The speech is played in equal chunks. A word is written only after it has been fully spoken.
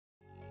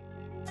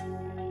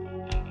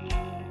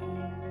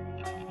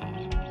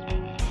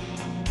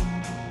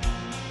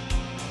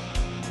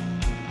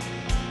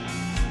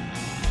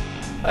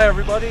Hi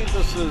everybody,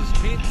 this is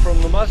Pete from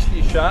the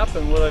Musky Shop,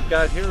 and what I've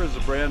got here is a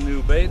brand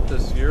new bait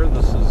this year.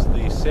 This is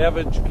the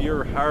Savage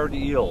Gear Hard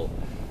Eel.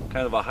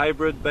 Kind of a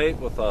hybrid bait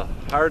with a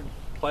hard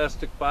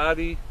plastic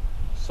body,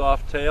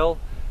 soft tail.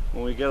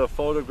 When we get a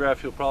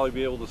photograph you'll probably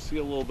be able to see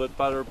a little bit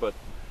better, but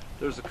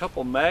there's a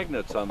couple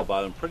magnets on the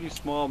bottom, pretty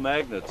small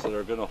magnets that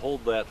are going to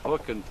hold that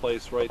hook in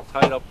place right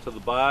tight up to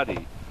the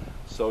body.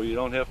 So you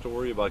don't have to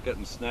worry about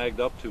getting snagged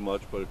up too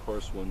much, but of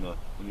course when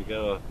you get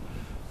a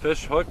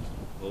fish hooked,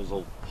 those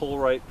will pull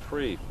right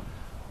free.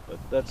 But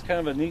that's kind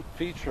of a neat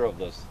feature of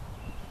this.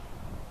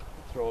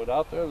 Throw it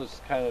out there. This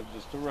is kind of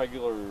just a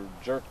regular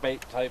jerk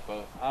bait type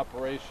of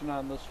operation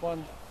on this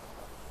one.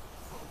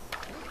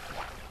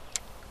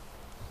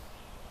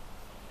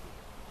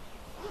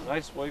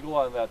 Nice wiggle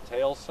on that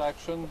tail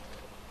section.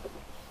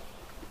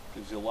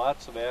 Gives you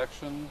lots of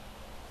action.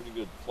 Pretty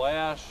good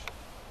flash.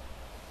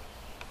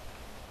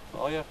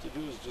 All you have to do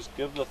is just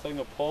give the thing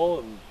a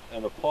pull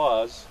and a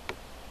pause.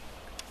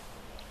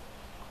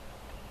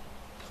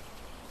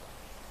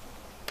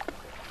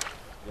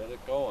 Get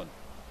it going.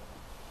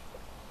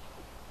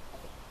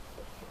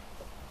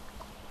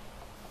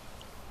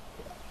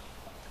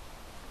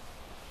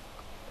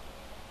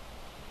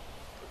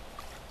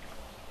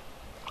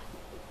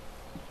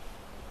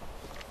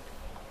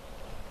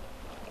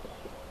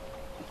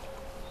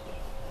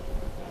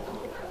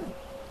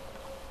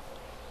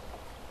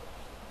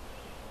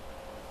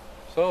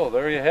 So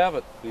there you have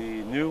it, the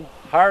new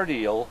hard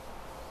eel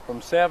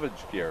from Savage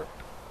Gear.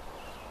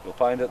 You'll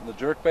find it in the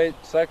jerkbait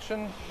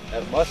section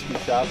at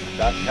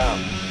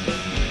muskyshop.com.